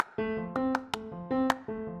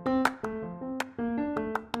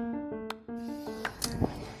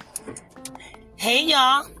Hey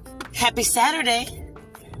y'all, happy Saturday.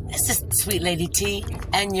 This is Sweetladyt,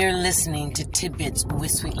 and you're listening to Tidbits with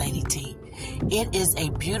Sweetladyt. It is a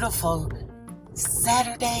beautiful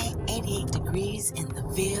Saturday, 88 degrees in the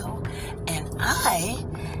Ville, and I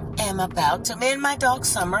am about to, me and my dog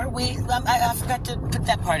Summer, I forgot to put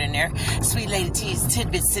that part in there, Sweetladyt's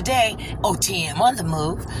Tidbits today, OTM on the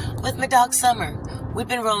move, with my dog Summer. We've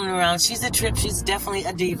been rolling around. She's a trip. She's definitely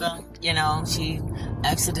a diva. You know, she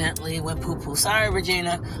accidentally went poo-poo. Sorry,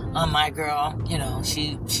 Regina, my girl. You know,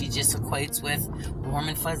 she just equates with warm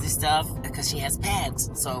and fuzzy stuff because she has pads.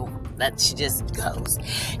 So that she just goes.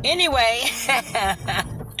 Anyway,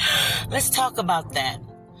 let's talk about that.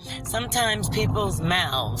 Sometimes people's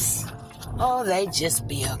mouths, they just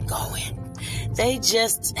be a-going. They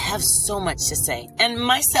just have so much to say. And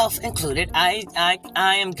myself included, I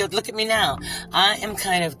am good. Look at me now. I am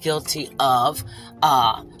kind of guilty of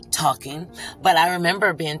talking. But I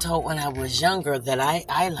remember being told when I was younger that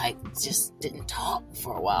I just didn't talk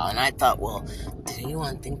for a while. And I thought, well, did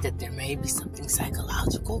anyone think that there may be something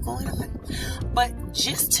psychological going on? But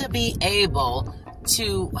just to be able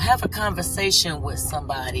to have a conversation with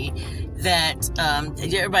somebody that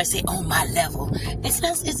everybody say, oh, my level. It's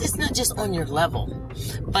not just on your level,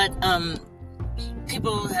 but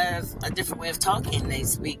people have a different way of talking. They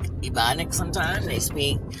speak Ebonic sometimes. They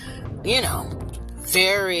speak,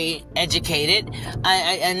 very educated.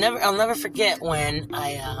 I'll never forget when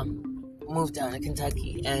I moved down to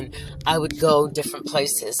Kentucky, and I would go different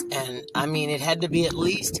places, and I mean, it had to be at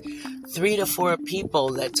least 3 to 4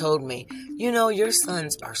 people that told me, your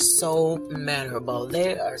sons are so mannerable.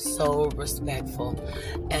 They are so respectful,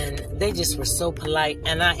 and they just were so polite,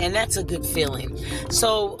 and that's a good feeling.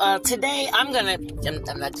 So today, I'm not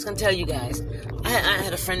just gonna tell you guys. I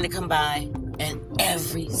had a friend to come by, and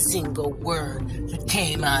every single word that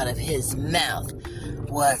came out of his mouth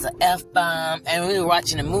was an F-bomb, and we were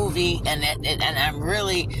watching a movie, and I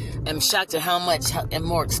really am shocked at how much and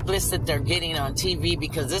more explicit they're getting on TV,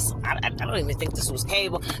 because I don't even think this was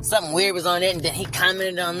cable. Something weird was on it, and then he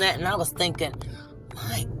commented on that, and I was thinking,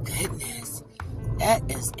 my goodness, that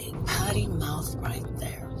is a potty mouth right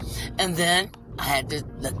there. And then I had to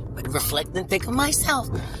reflect and think of myself.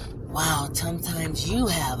 Wow, sometimes you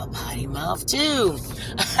have a potty mouth too.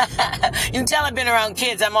 You can tell I've been around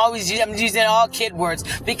kids. I'm using all kid words,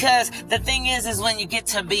 because the thing is when you get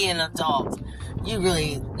to be an adult, you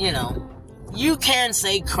really, you can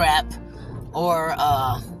say crap or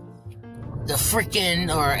the freaking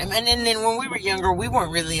and then when we were younger, we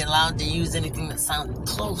weren't really allowed to use anything that sounded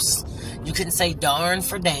close. You couldn't say darn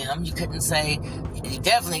for damn. You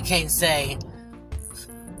definitely can't say,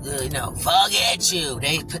 forget you.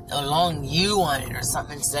 They put a long U on it or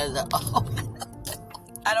something instead of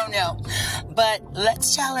I don't know. But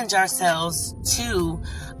let's challenge ourselves to,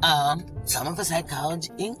 some of us had college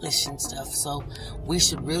English and stuff, so we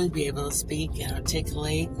should really be able to speak and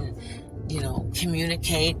articulate and,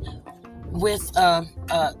 communicate with a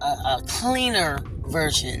cleaner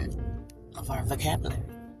version of our vocabulary.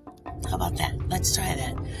 How about that? Let's try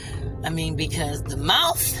that. I mean, because the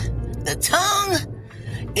mouth, the tongue,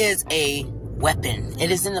 is a weapon. It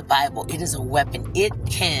is in the Bible. It is a weapon. It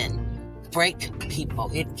can break people.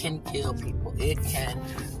 It can kill people. It can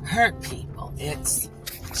hurt people. It's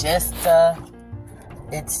just, the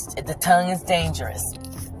tongue is dangerous.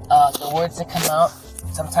 The words that come out,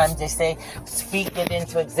 sometimes they say, speak it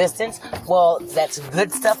into existence. Well, that's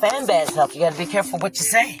good stuff and bad stuff. You got to be careful what you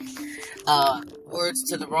say. Words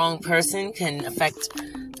to the wrong person can affect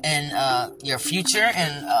your future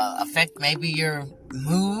and affect maybe your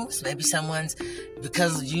moves. Maybe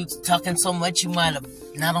because you talking so much, you might have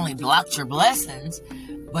not only blocked your blessings,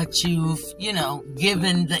 but you've,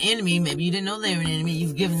 given the enemy, maybe you didn't know they were an enemy,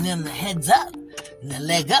 you've given them the heads up, the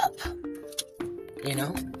leg up,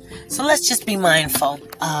 So let's just be mindful.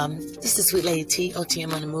 This is Sweetladyt,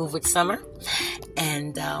 OTM on the move with Summer.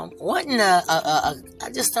 And I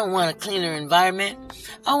just don't want a cleaner environment.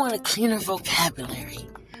 I want a cleaner vocabulary.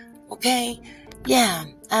 Okay? Yeah.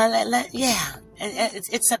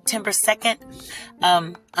 It's September 2nd.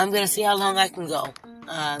 I'm going to see how long I can go.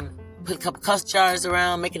 Put a couple CUSS jars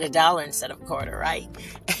around, make it $1 instead of a quarter, right?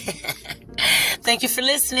 Thank you for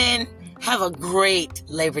listening. Have a great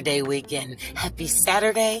Labor Day weekend. Happy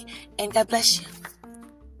Saturday, and God bless you.